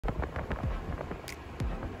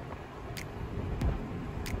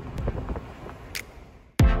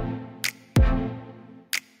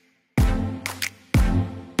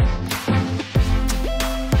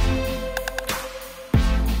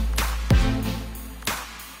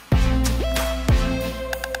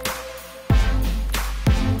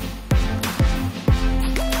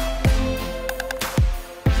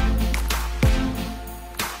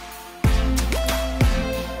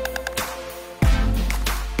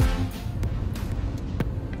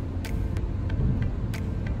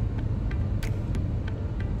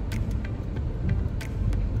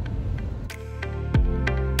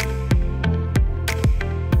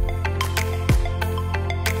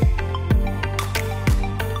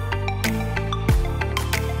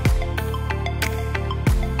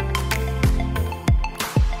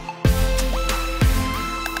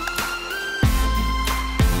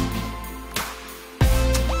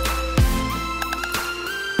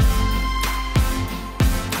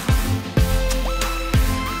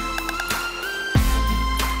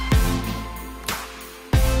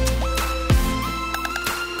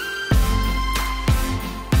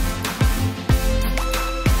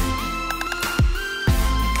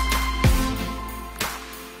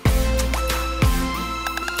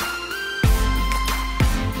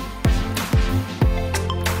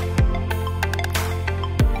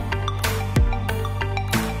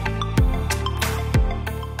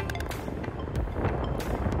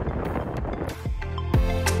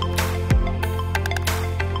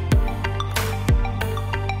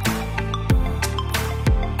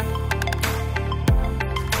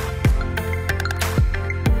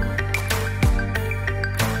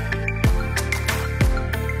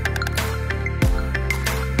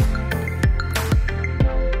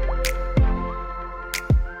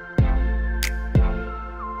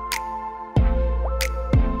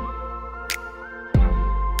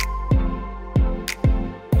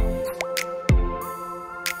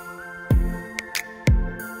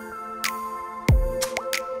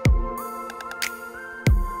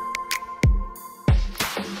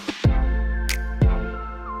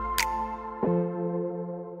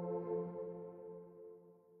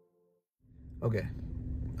Okay.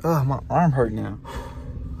 Oh, my arm hurt now.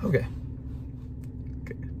 Okay.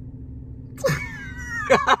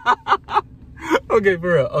 Okay,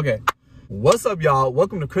 for real. Okay. What's up, y'all?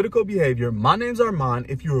 Welcome to Critical Behavior. My name's Armand.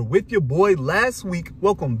 If you were with your boy last week,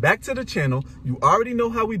 welcome back to the channel. You already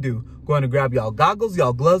know how we do. Going to grab y'all goggles,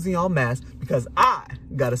 y'all gloves, and y'all masks because I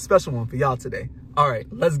got a special one for y'all today. All right,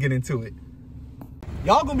 let's get into it.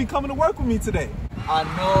 Y'all gonna be coming to work with me today. I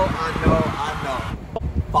know.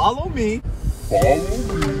 Follow me.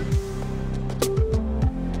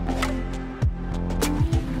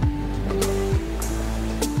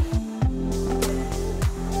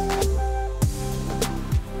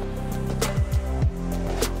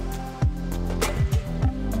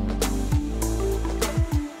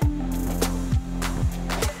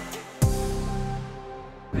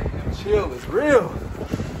 Chill is real.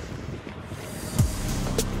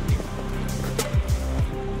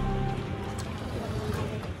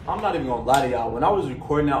 I'm not even gonna lie to y'all. When I was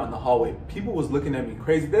recording out in the hallway, people was looking at me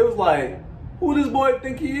crazy. They was like, who this boy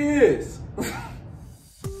think he is?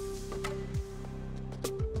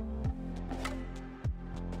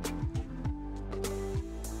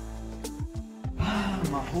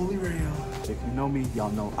 My holy rail. If you know me,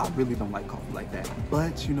 y'all know I really don't like coffee like that.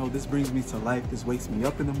 But you know, this brings me to life. This wakes me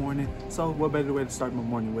up in the morning. So what better way to start my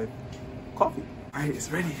morning with coffee? All right,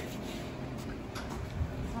 it's ready. This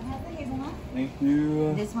one has the hazelnut. Thank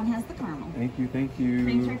you. This one has the caramel. Thank you.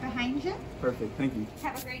 Cream's right behind you. Perfect, thank you.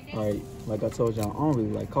 Have a great day. All right, like I told y'all, I don't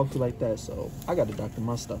really like coffee like that, so I got to doctor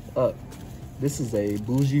my stuff up. This is a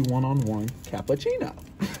bougie one-on-one cappuccino.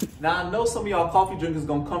 Now, I know some of y'all coffee drinkers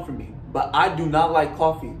gonna come for me, but I do not like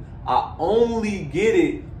coffee. I only get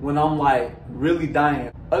it when I'm like really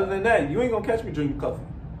dying. Other than that, you ain't gonna catch me drinking coffee.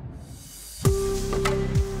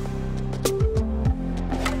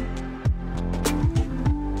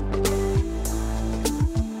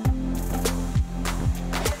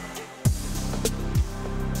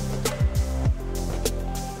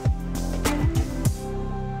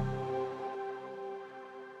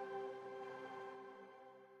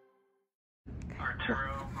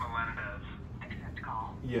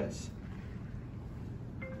 Yes.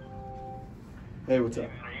 Hey, what's up?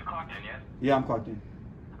 Are you clocked in yet? Yeah, I'm clocked in.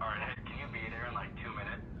 Alright, can you be there in like 2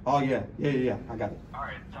 minutes? Oh, yeah, I got it.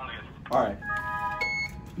 Alright, sounds good. All right.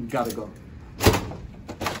 Gotta go.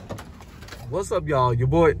 What's up, y'all? Your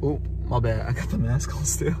boy, oh, my bad. I got the mask on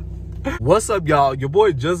still. What's up, y'all? Your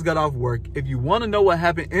boy just got off work. If you want to know what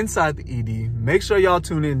happened inside the ED, make sure y'all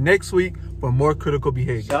tune in next week for more Critical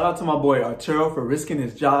Behavior. Shout out to my boy Arturo for risking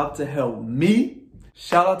his job to help me.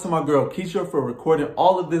 Shout out to my girl Ketra for recording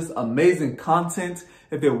all of this amazing content.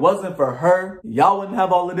 If it wasn't for her, y'all wouldn't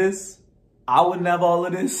have all of this. I wouldn't have all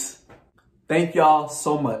of this. Thank y'all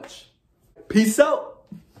so much. Peace out.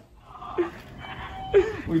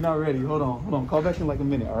 We're not ready. Hold on. Call back in like a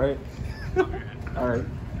minute, all right? All right.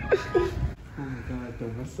 Oh my God, though.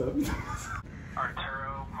 What's up?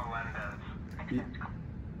 Arturo Melendez. Yeah.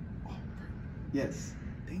 Oh, yes.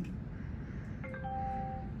 Thank you.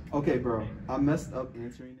 Okay, bro. I messed up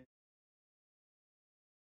answering it.